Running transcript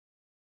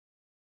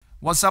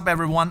What's up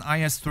everyone,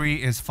 IS3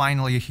 is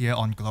finally here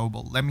on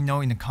Global. Let me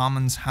know in the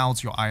comments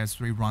how's your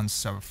IS3 run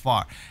so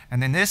far.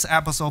 And in this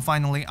episode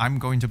finally, I'm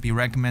going to be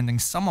recommending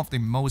some of the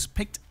most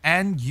picked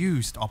and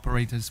used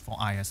operators for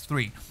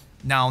IS3.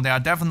 Now there are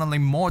definitely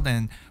more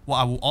than what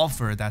I will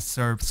offer that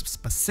serves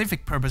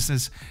specific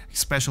purposes,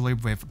 especially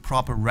with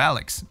proper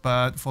relics,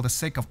 but for the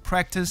sake of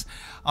practice,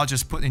 I'll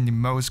just put in the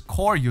most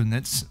core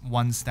units,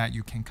 ones that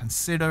you can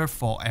consider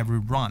for every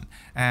run.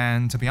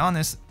 And to be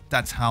honest,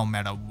 that's how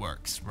meta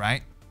works,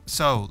 right?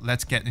 So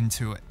let's get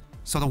into it.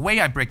 So the way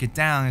I break it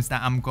down is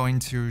that I'm going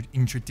to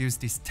introduce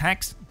these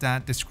tags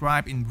that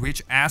describe in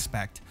which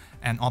aspect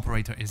an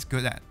operator is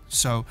good at.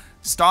 So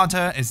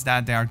starter is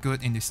that they are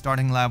good in the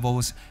starting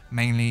levels,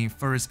 mainly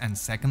first and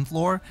second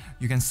floor.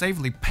 You can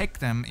safely pick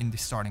them in the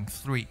starting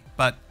 3.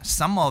 But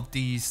some of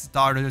these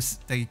starters,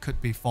 they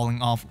could be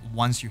falling off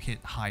once you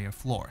hit higher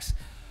floors.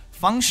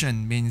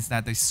 Function means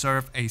that they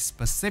serve a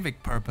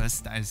specific purpose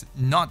that is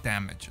not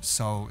damage,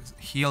 so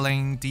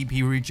healing,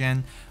 DP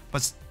regen,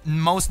 but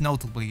most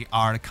notably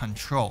are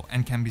control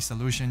and can be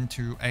solution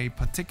to a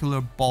particular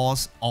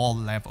boss or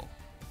level.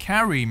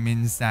 Carry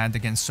means that they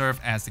can serve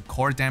as the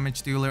core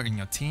damage dealer in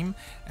your team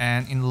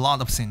and in a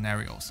lot of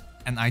scenarios.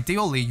 And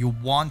ideally, you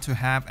want to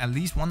have at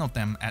least one of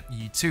them at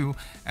E2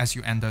 as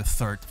you enter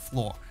 3rd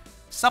floor.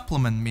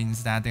 Supplement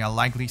means that they are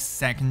likely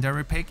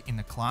secondary pick in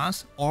the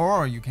class,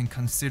 or you can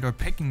consider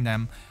picking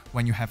them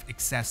when you have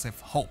excessive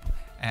hope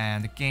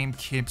and the game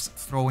keeps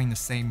throwing the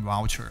same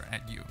voucher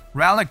at you.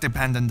 Relic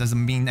dependent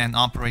doesn't mean an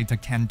operator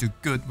can do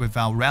good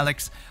without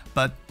relics,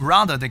 but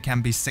rather they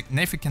can be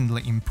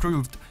significantly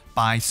improved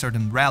by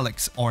certain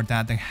relics, or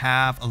that they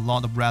have a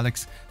lot of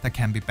relics that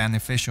can be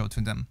beneficial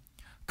to them.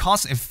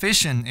 Cost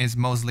efficient is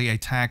mostly a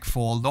tag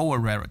for lower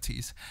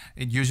rarities.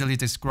 It usually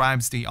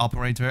describes the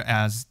operator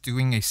as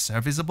doing a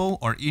serviceable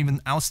or even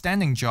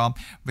outstanding job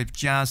with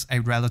just a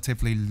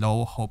relatively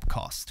low hope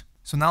cost.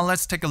 So now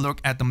let's take a look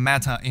at the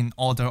meta in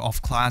order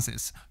of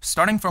classes.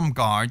 Starting from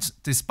guards,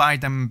 despite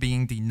them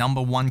being the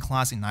 #1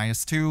 class in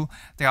IS2,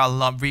 they are a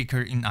lot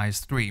weaker in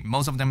IS3.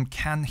 Most of them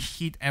can't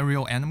hit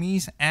aerial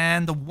enemies,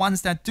 and the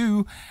ones that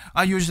do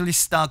are usually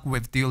stuck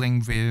with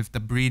dealing with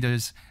the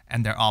breeders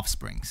and their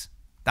offsprings.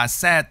 That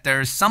said,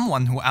 there's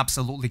someone who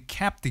absolutely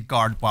kept the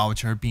guard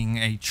voucher being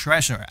a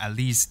treasure at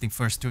least the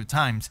first 2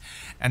 times,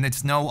 and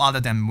it's no other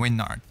than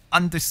Vanguards,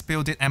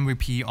 undisputed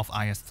MVP of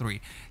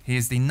IS3. He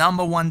is the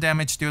 #1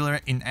 damage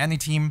dealer in any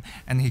team,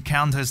 and he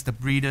counters the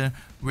breeder,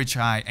 which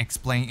I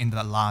explained in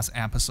the last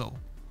episode.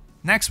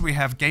 Next we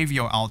have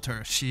Gavior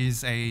Alter.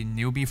 She's a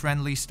newbie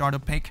friendly starter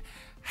pick,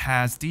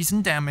 has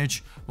decent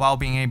damage while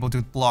being able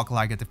to block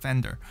like a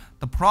defender.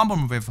 The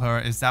problem with her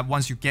is that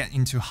once you get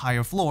into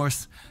higher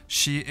floors,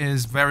 she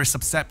is very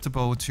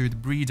susceptible to the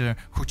breeder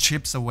who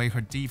chips away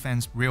her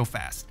defense real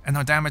fast, and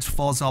her damage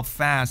falls off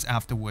fast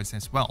afterwards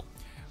as well.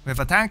 With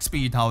attack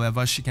speed,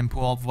 however, she can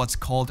pull off what's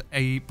called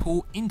a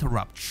pull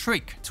interrupt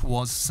trick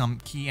towards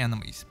some key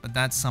enemies, but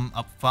that's some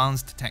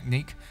advanced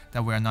technique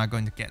that we're not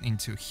going to get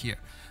into here.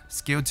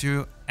 Skill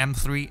 2,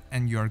 M3,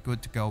 and you're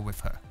good to go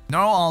with her.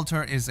 Neural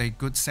Alter is a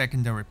good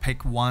secondary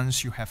pick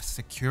once you have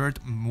secured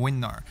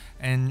Vanguards,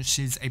 and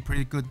she's a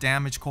pretty good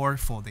damage core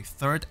for the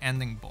 3rd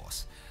ending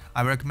boss.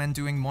 I recommend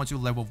doing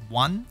module level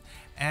 1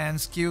 and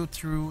skill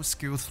through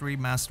skill 3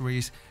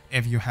 masteries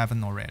if you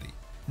haven't already.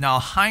 Now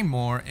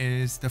Highmore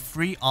is the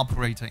free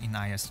operator in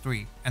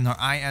IS3, and her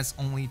IS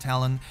only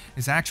talent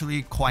is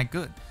actually quite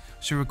good.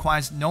 She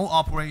requires no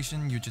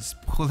operation, you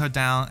just put her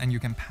down and you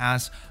can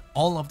pass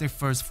all of the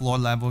 1st floor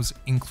levels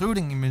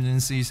including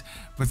emergencies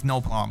with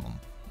no problem.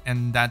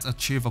 And that's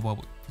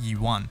achievable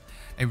E1.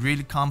 A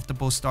really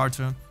comfortable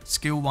starter,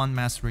 skill 1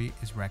 mastery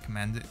is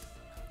recommended.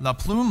 La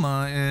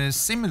Pluma is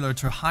similar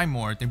to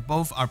Highmore. They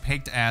both are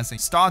picked as a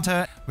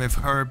starter, with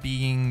her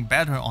being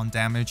better on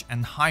damage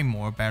and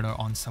Highmore better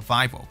on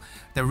survival.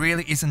 There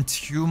really isn't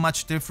too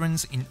much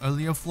difference in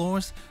earlier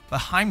floors,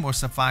 but Highmore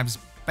survives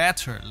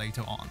better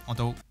later on,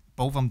 although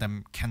both of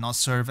them cannot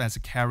serve as a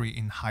carry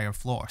in higher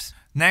floors.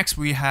 Next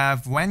we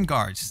have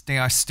Vanguards. They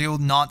are still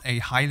not a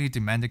highly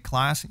demanded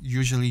class.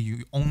 Usually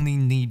you only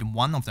need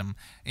one of them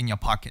in your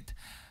pocket.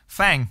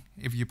 Fang,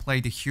 if you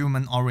play the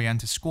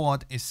human-oriented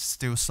squad, is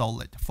still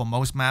solid. For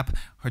most map,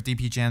 her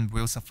DP gen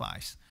will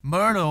suffice.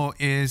 Myrtle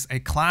is a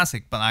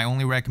classic, but I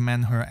only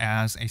recommend her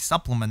as a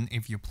supplement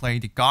if you play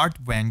the guard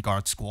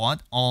Vanguard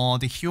squad or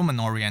the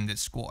human-oriented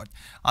squad.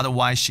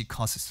 Otherwise, she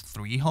costs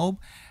 3 hope,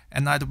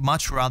 and I'd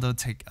much rather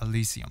take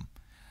Elysium.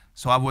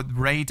 So I would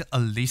rate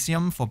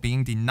Elysium for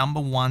being the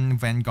 #1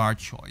 Vanguard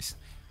choice.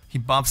 He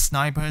buffs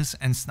snipers,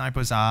 and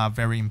snipers are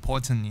very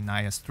important in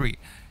IS3.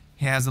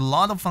 He has a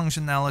lot of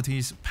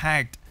functionalities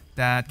packed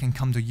that can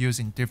come to use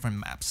in different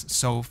maps,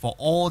 so for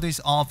all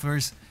these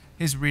offers,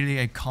 he's really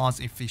a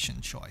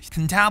cost-efficient choice.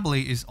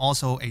 Cantabile is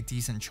also a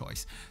decent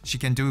choice. She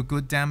can do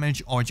good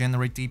damage or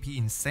generate DP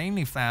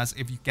insanely fast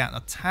if you get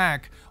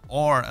attack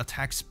or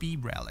attack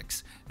speed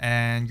relics,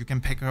 and you can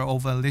pick her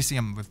over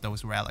Elysium with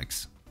those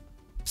relics.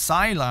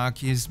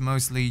 Psylocke is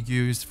mostly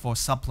used for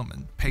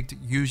supplement, picked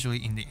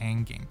usually in the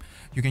endgame.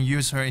 You can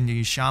use her in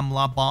the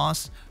Shamla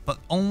boss, but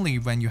only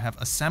when you have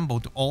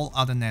assembled all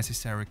other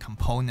necessary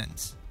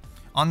components.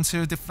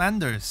 Onto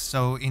defenders.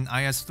 So in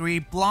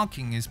IS3,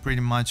 blocking is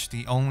pretty much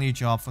the only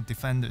job for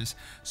defenders,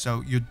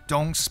 so you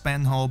don't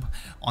spend hope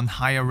on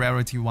higher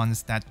rarity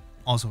ones that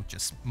also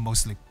just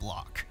mostly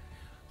block.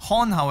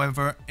 Horn,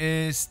 however,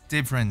 is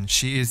different.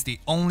 She is the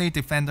only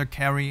defender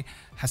carry,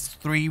 has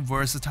 3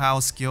 versatile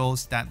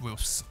skills that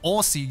with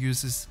all C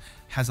uses,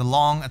 has a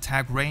long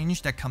attack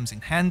range that comes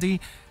in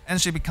handy,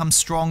 and she becomes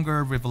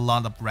stronger with a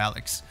lot of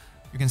relics.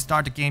 You can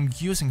start the game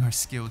using her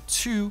skill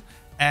 2,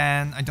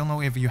 and I don't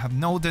know if you have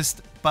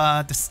noticed,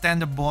 but the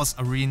standard boss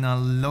arena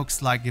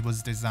looks like it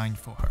was designed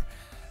for her.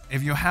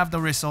 If you have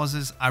the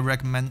resources, I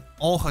recommend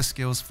all her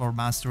skills for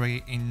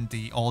mastery in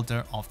the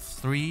order of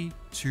 3,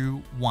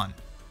 2, 1.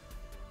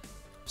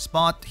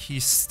 Spot, he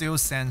still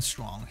stands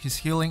strong. His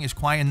healing is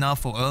quite enough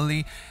for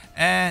early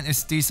and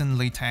is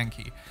decently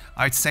tanky.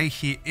 I'd say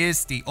he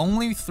is the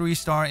only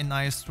 3-star in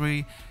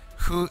IS3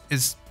 who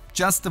is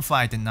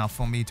justified enough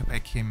for me to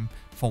pick him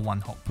for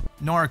 1 hope.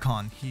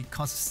 Noricon, he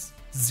costs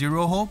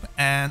 0 hope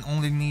and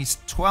only needs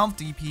 12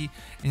 DP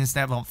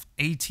instead of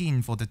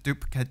 18 for the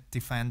duplicate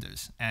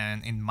defenders,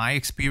 and in my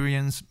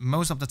experience,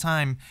 most of the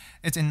time,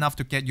 it's enough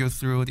to get you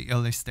through the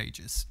early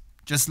stages.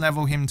 Just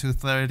level him to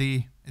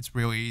 30, it's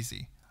real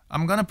easy.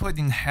 I'm gonna put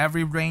in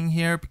Heavy Rain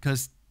here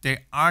because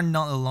there are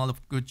not a lot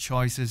of good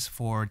choices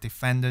for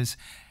defenders,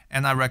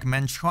 and I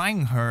recommend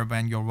trying her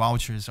when your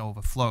vouchers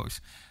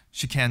overflows.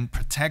 She can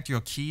protect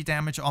your key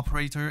damage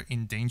operator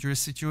in dangerous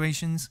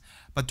situations,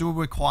 but do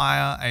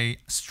require a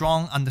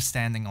strong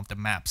understanding of the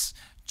maps.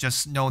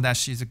 Just know that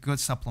she's a good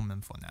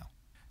supplement for now.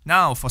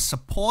 Now for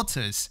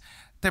supporters,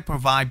 they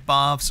provide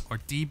buffs or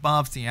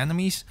debuffs the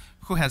enemies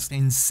who has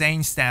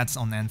insane stats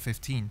on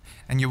n15,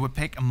 and you would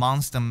pick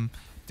amongst them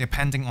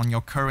depending on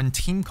your current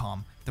team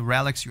comp, the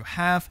relics you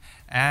have,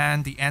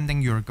 and the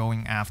ending you're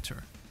going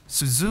after.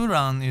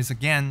 Suzuran is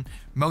again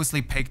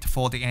mostly picked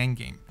for the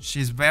endgame.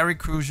 She's very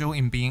crucial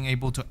in being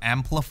able to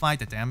amplify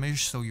the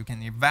damage so you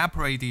can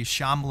evaporate the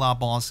Shamla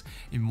boss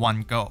in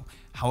one go.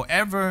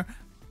 However,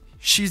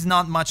 she's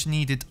not much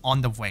needed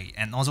on the way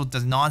and also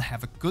does not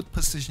have a good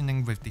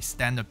positioning with the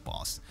standard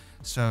boss.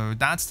 So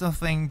that's the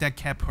thing that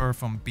kept her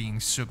from being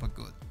super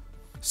good.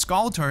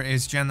 Sculptor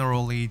is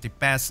generally the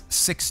best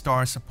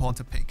 6-star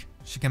supporter pick.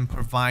 She can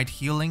provide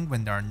healing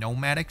when there are no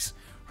medics.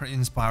 Her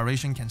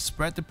inspiration can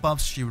spread the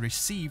buffs she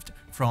received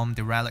from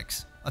the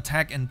relics.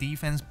 Attack and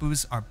defense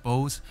boosts are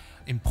both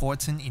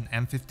important in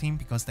n15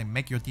 because they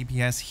make your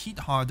DPS hit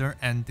harder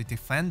and the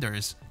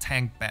defenders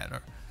tank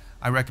better.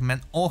 I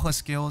recommend all her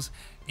skills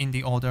in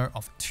the order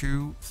of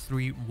 2,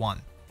 3,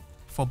 1.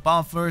 For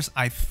buffers,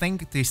 I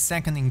think the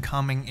second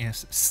incoming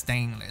is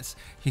Stainless.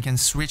 He can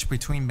switch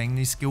between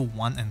mainly skill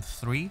 1 and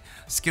 3.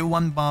 Skill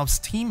 1 buffs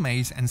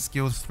teammates and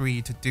skill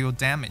 3 to deal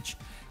damage.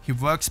 He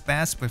works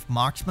best with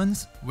marksmen,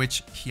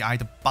 which he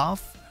either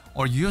buff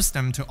or use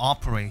them to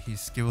operate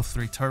his skill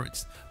 3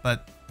 turrets.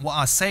 But what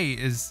I say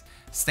is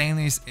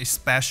Stainless,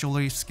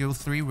 especially skill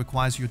 3,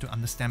 requires you to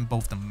understand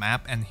both the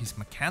map and his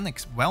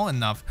mechanics well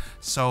enough,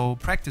 so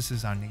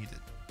practices are needed.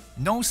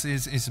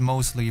 Gnosis is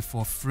mostly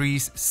for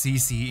freeze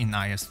CC in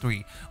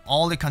IS3.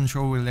 All the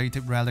control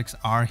related relics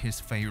are his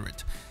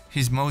favorite.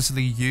 He's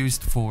mostly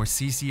used for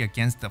CC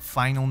against the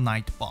final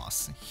night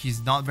boss.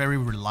 He's not very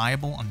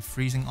reliable on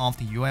freezing off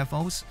the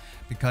UFOs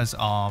because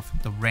of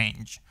the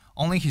range.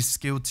 Only his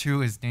skill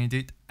 2 is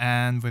needed,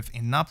 and with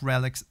enough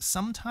relics,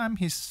 sometimes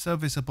he's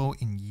serviceable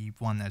in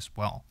E1 as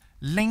well.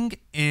 Link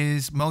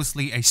is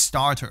mostly a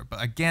starter,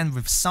 but again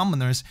with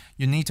summoners,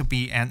 you need to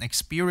be an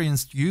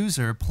experienced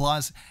user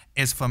plus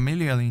is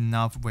familiar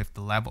enough with the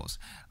levels.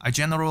 I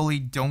generally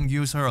don't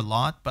use her a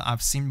lot, but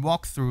I've seen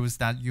walkthroughs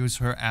that use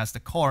her as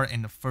the core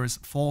in the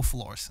first 4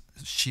 floors.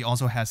 She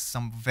also has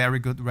some very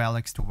good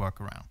relics to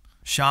work around.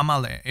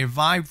 Shamale, if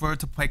I were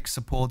to pick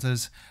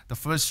supporters, the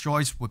first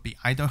choice would be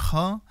either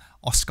her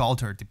or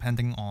Sculptor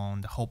depending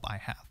on the hope I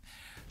have.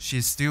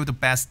 She's still the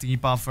best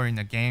debuffer in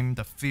the game.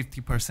 The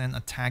 50%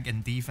 attack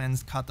and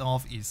defense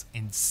cutoff is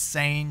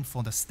insane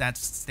for the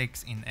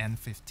statistics in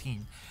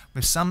n15.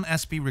 With some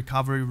SP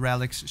recovery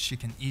relics, she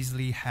can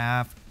easily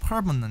have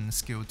permanent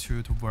skill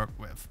 2 to work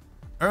with.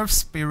 Earth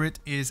Spirit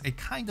is a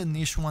kinda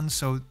niche one,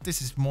 so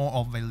this is more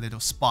of a little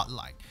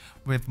spotlight.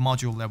 With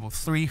module level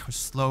 3, her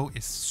slow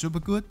is super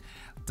good,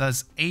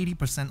 does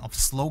 80% of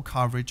slow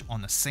coverage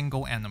on a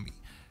single enemy,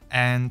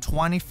 and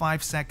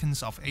 25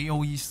 seconds of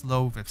AoE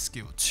slow with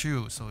skill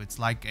 2, so it's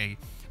like a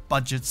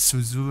budget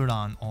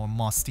Suzuran or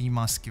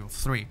Mostima skill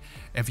 3.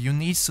 If you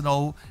need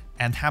slow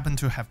and happen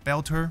to have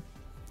Belter,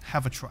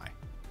 have a try.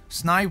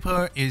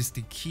 Sniper is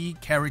the key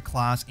carry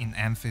class in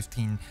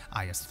n15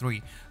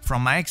 IS3.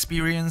 From my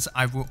experience,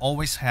 I will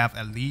always have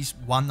at least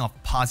one of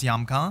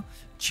Pazyamka,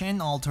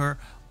 Chain Altar,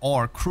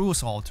 or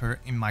Cruise Altar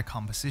in my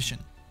composition.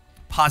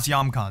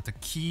 Pazyamka, the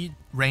key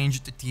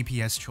ranged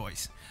DPS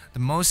choice. The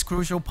most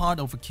crucial part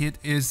of a kit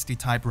is the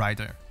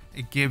typewriter.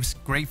 It gives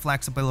great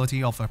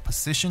flexibility of her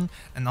position,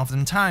 and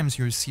oftentimes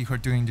you'll see her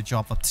doing the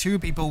job of 2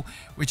 people,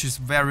 which is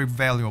very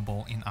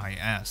valuable in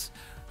IS.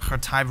 Her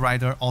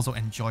typewriter also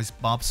enjoys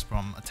buffs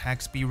from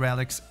attack speed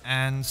relics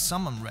and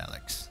summon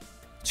relics.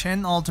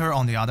 Chain Altar,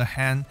 on the other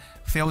hand,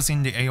 fills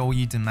in the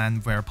AoE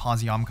demand where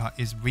Posyamka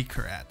is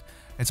weaker at.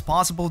 It's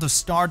possible to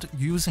start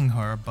using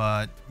her,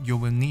 but you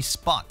will need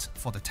Spot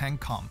for the tank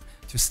comp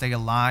to stay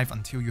alive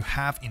until you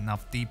have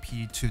enough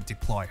DP to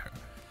deploy her.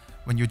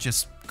 When you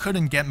just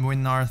couldn't get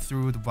Winnar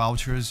through the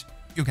vouchers,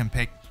 you can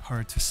pick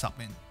her to sub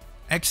in.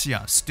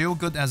 Exia, still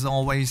good as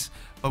always,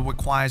 but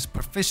requires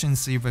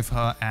proficiency with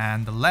her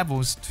and the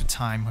levels to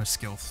time her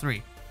skill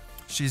 3.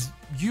 She's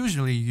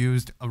usually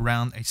used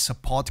around a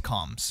support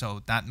comp,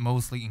 so that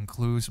mostly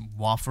includes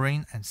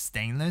Warfarin and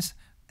Stainless,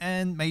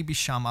 and maybe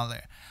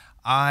Shamale.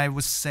 I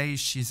would say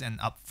she's an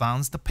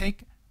advanced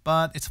pick,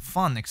 but it's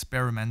fun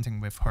experimenting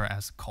with her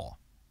as a core.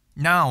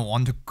 Now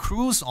on to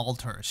Cruise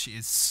Altar. She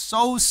is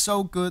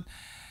so good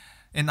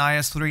in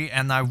IS3,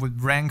 and I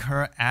would rank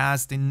her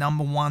as the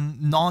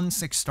 #1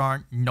 non-6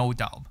 star, no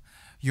doubt.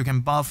 You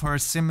can buff her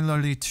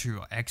similarly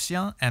to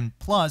Exia, and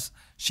plus,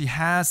 she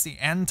has the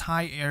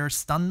anti-air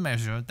stun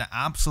measure that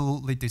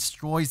absolutely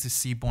destroys the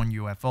seaborne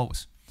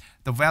UFOs.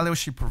 The value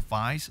she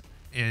provides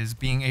is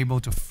being able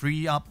to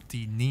free up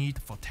the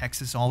need for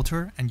Texas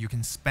Altar, and you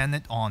can spend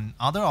it on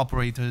other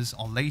operators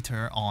or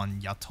later on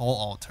Yatol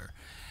Altar.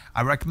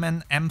 I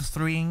recommend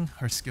M3ing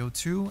her skill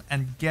 2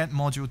 and get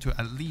module to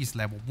at least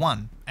level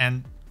 1,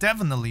 and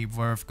definitely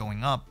worth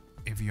going up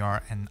if you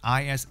are an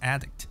IS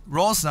addict.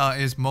 Rosa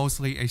is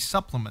mostly a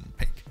supplement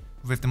pick.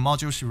 With the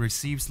module she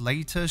receives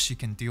later, she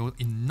can deal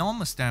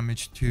enormous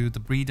damage to the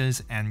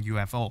breeders and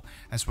UFO,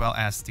 as well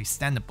as the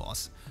standard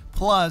boss,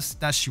 plus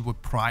that she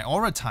would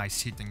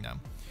prioritize hitting them.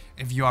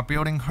 If you are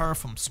building her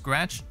from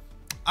scratch,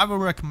 I will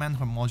recommend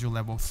her module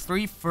level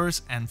 3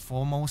 first and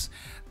foremost,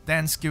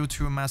 then skill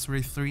 2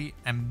 mastery 3,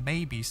 and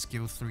maybe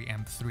skill 3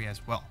 M3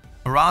 as well.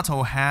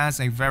 Barato has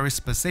a very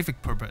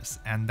specific purpose,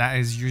 and that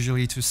is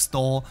usually to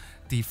stall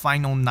the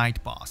final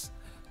night boss.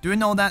 Do you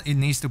know that it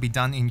needs to be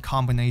done in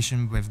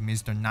combination with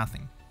Mr.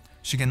 Nothing?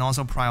 She can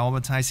also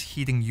prioritize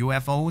hitting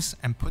UFOs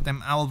and put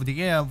them out of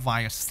the air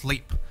via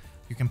sleep.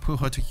 You can put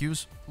her to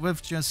use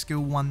with just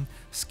skill 1,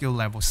 skill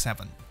level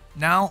 7.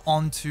 Now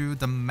on to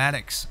the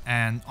medics,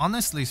 and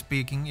honestly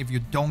speaking, if you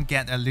don't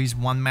get at least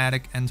 1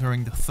 medic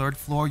entering the 3rd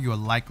floor, you are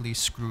likely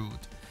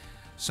screwed.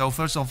 So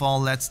first of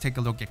all, let's take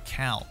a look at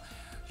Cal.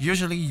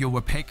 Usually you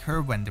will pick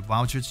her when the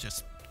vouchers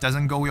just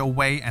doesn't go your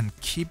way and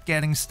keep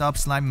getting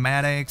stuffs like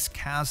medics,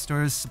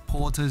 casters,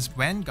 supporters,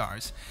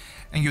 vanguards,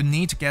 and you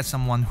need to get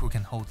someone who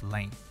can hold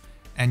lane.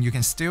 And you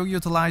can still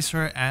utilize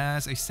her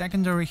as a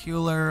secondary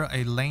healer,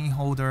 a lane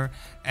holder,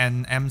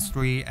 and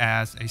M3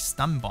 as a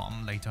stun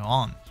bomb later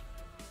on.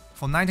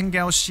 For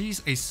Nightingale,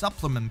 she's a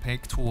supplement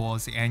pick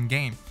towards the end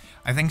game.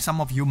 I think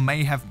some of you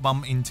may have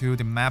bumped into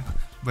the map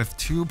with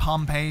 2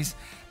 Pompeys,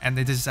 and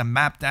it is a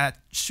map that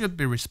should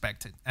be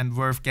respected and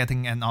worth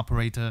getting an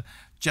operator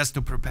just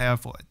to prepare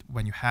for it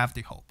when you have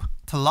the hope.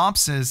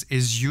 Talopsis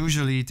is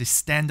usually the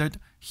standard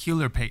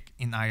healer pick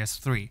in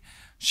IS3.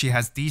 She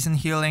has decent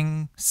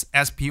healing,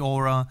 SP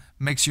aura,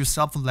 makes you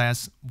suffer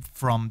less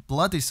from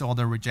blood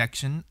disorder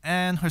rejection,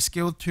 and her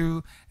skill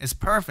 2 is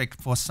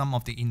perfect for some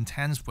of the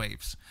intense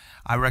waves.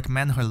 I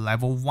recommend her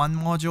level 1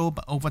 module,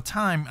 but over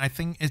time I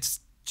think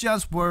it's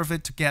just worth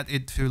it to get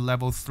it to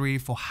level 3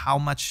 for how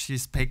much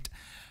she's picked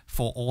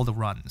for all the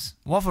runs.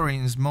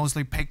 Warfarin is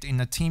mostly picked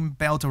in a team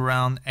built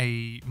around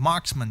a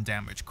marksman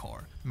damage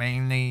core,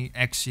 mainly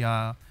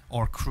Exia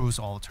or Cruise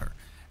Altar.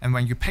 And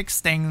when you pick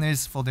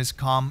Stainless for this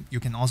comp, you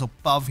can also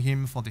buff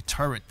him for the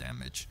turret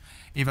damage.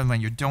 Even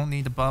when you don't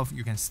need the buff,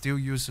 you can still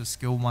use the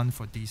skill 1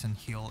 for decent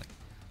healing.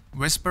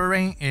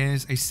 Whispering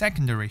is a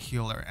secondary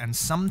healer and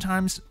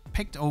sometimes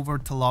picked over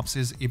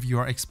Talopsis if you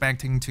are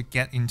expecting to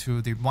get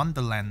into the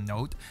Wonderland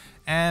node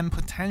and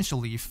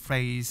potentially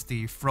face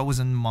the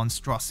Frozen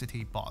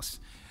Monstrosity boss.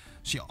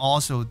 She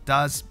also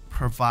does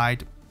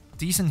provide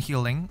decent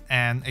healing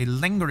and a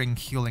lingering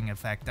healing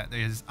effect that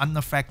is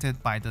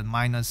unaffected by the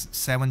minus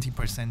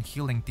 70%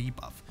 healing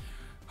debuff.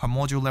 Her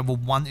module level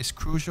 1 is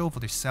crucial for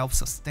the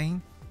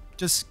self-sustain.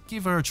 Just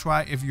give her a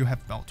try if you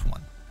have built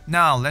one.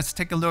 Now let's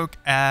take a look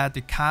at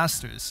the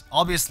casters.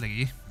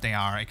 Obviously, they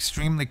are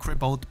extremely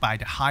crippled by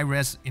the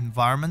high-res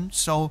environment,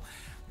 so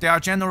there are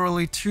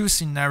generally 2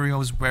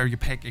 scenarios where you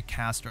pick a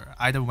caster,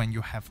 either when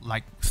you have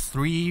like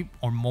 3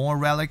 or more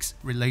relics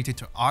related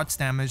to arts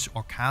damage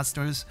or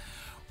casters,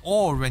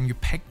 or when you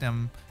pick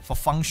them for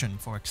function,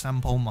 for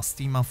example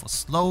Mostima for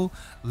slow,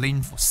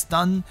 Lin for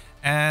stun,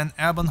 and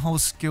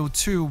Ebonho's skill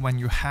 2 when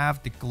you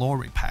have the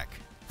glory pack.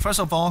 First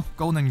of all,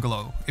 Golden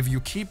Glow. If you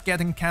keep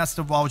getting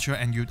caster voucher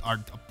and you are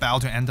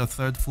about to enter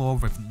 3rd floor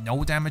with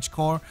no damage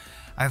core,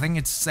 I think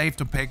it's safe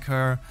to pick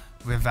her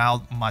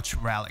without much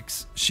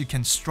relics. She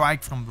can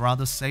strike from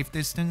rather safe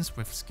distance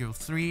with skill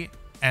 3,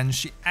 and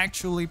she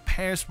actually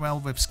pairs well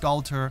with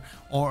Sculptor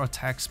or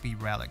attack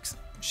speed relics.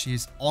 She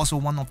is also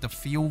one of the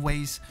few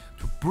ways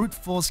to brute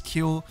force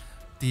kill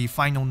the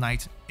final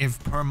night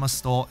if perma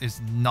stall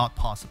is not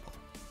possible.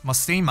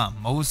 Mostima,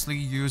 mostly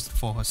used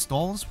for her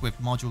stalls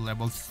with module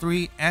level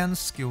 3 and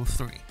skill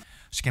 3.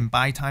 She can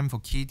buy time for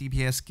key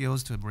DPS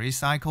skills to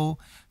recycle,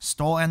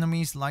 stall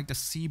enemies like the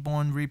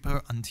Seaborn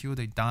Reaper until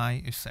they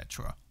die,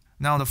 etc.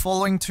 Now the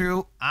following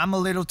two, I'm a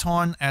little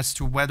torn as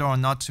to whether or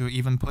not to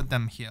even put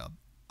them here.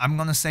 I'm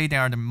gonna say they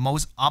are the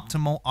most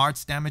optimal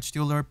arts damage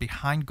dealer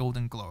behind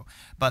Golden Glow,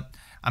 but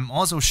I'm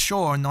also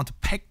sure not to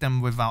pick them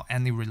without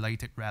any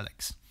related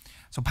relics.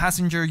 So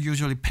Passenger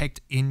usually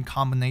picked in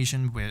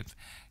combination with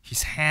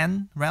his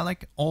hand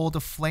relic or the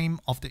Flame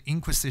of the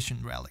Inquisition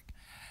relic.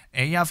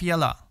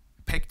 Eyjafjalla,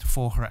 picked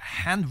for her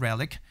hand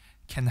relic,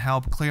 can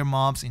help clear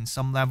mobs in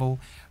some level,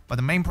 but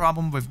the main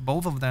problem with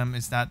both of them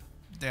is that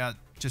they are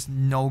just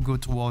no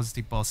good towards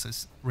the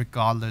bosses,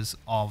 regardless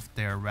of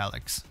their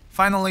relics.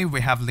 Finally,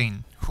 we have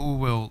Lin, who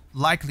will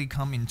likely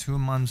come in 2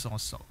 months or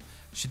so.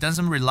 She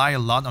doesn't rely a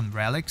lot on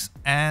relics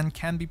and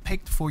can be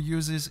picked for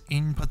uses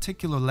in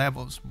particular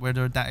levels,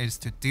 whether that is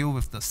to deal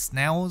with the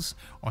snails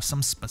or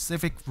some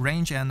specific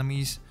range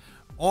enemies,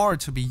 or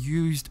to be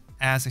used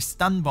as a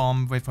stun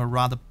bomb with a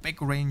rather big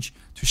range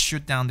to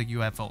shoot down the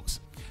UFOs.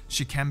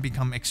 She can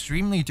become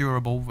extremely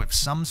durable with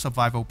some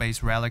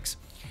survival-based relics,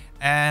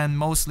 and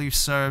mostly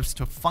serves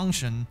to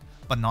function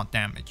but not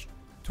damage.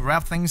 To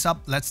wrap things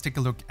up, let's take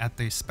a look at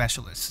the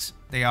specialists.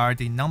 They are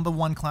the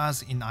 #1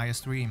 class in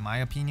IS3 in my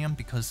opinion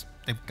because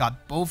they've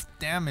got both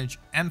damage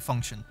and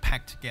function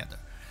packed together.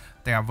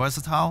 They are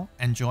versatile,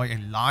 enjoy a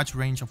large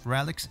range of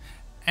relics,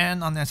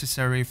 and are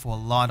necessary for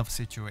a lot of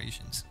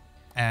situations.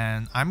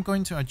 And I'm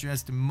going to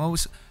address the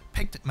most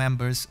picked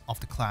members of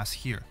the class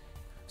here.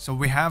 So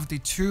we have the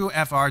 2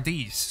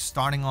 FRDs,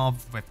 starting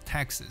off with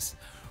Texas.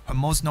 Her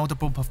most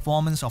notable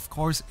performance, of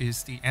course,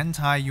 is the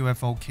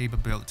anti-UFO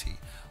capability.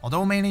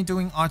 Although mainly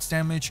doing arts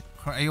damage,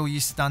 her AoE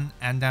stun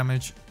and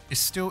damage is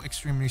still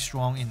extremely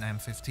strong in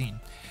M15.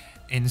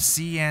 In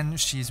CN,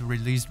 she's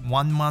released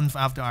 1 month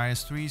after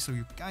IS3, so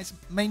you guys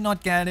may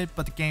not get it,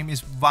 but the game is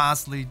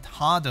vastly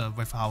harder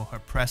without her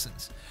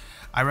presence.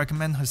 I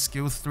recommend her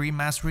skill 3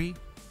 mastery,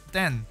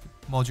 then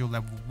module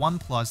level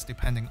 1+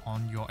 depending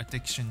on your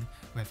addiction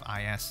with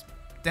IS,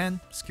 then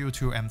skill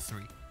 2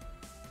 M3.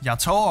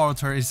 Yatou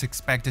Alter is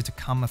expected to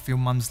come a few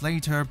months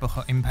later, but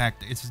her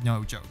impact is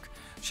no joke.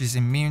 She's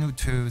immune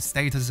to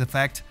status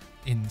effect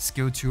in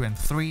skill 2 and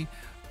 3,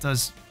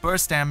 does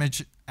burst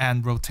damage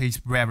and rotates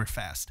very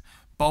fast.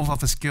 Both of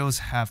the skills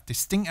have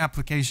distinct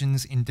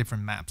applications in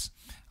different maps.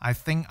 I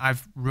think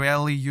I've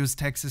rarely used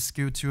Texas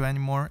skill 2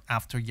 anymore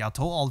after Yatou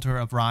Alter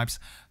arrives,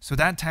 so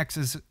that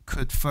Texas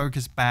could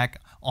focus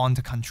back on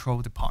the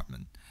control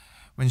department.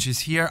 When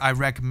she's here, I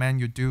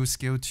recommend you do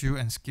skill 2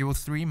 and skill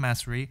 3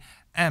 mastery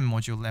and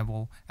module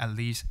level at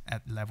least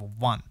at level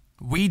 1.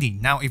 Weedy.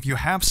 Now if you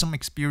have some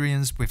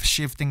experience with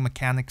shifting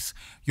mechanics,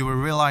 you will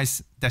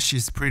realize that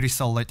she's pretty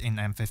solid in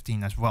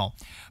M15 as well.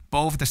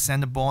 Both the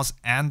center boss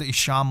and the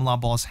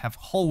Ishamla boss have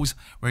holes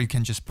where you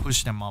can just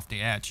push them off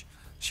the edge.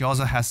 She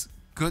also has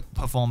good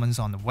performance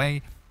on the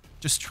way.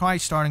 Just try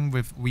starting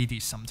with Weedy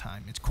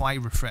sometime, it's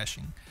quite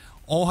refreshing.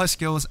 All her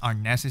skills are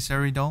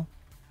necessary though,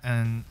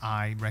 and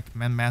I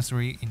recommend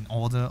mastery in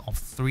order of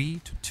 3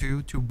 to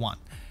 2 to 1.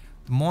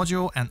 The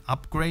module and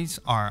upgrades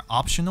are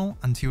optional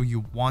until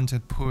you want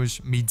to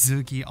push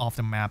Mizuki off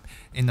the map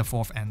in the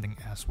 4th ending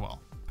as well.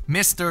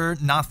 Mr.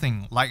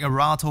 Nothing, like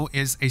Erato,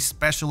 is a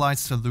specialized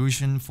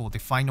solution for the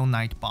Final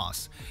Night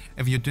boss.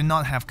 If you do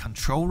not have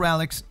control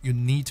relics, you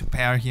need to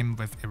pair him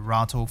with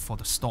Erato for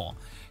the stall.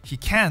 He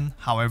can,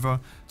 however,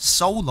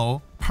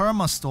 solo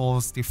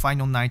perma-stalls the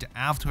Final Night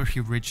after he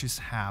reaches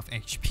half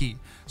HP.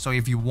 So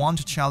if you want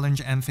to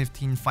challenge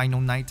M15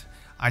 Final Night,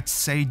 I'd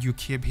say you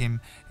keep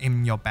him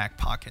in your back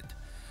pocket.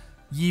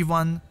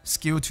 Yi1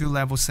 skill 2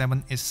 level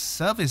 7 is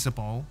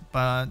serviceable,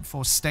 but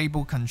for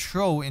stable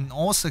control in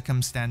all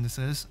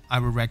circumstances, I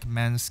would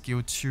recommend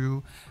skill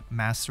 2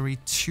 mastery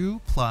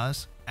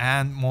 2+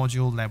 and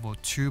module level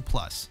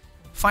 2+.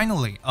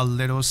 Finally, a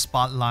little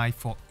spotlight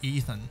for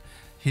Ethan.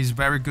 He's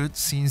very good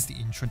since the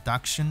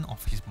introduction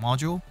of his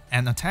module,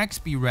 and attack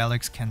speed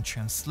relics can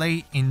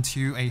translate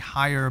into a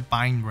higher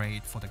bind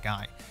rate for the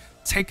guy.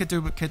 Take a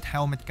duplicate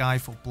helmet guy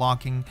for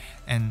blocking,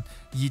 and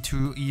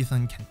E2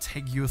 Ethan can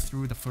take you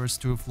through the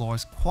first 2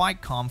 floors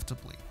quite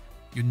comfortably.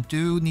 You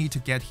do need to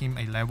get him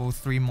a level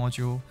 3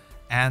 module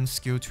and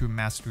skill 2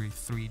 mastery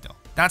 3 though.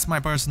 That's my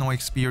personal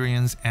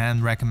experience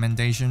and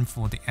recommendation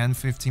for the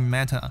n15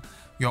 meta.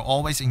 You're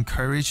always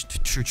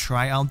encouraged to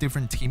try out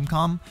different team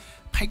comp,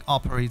 pick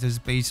operators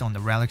based on the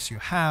relics you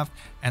have,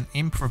 and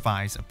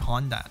improvise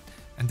upon that.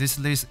 And this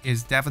list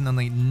is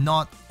definitely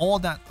not all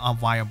that are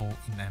viable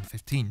in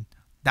n15.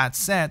 That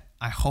said,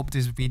 I hope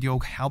this video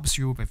helps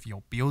you with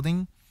your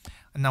building,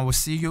 and I will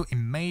see you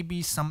in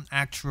maybe some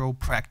actual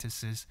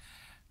practices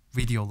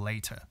video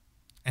later.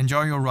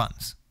 Enjoy your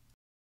runs.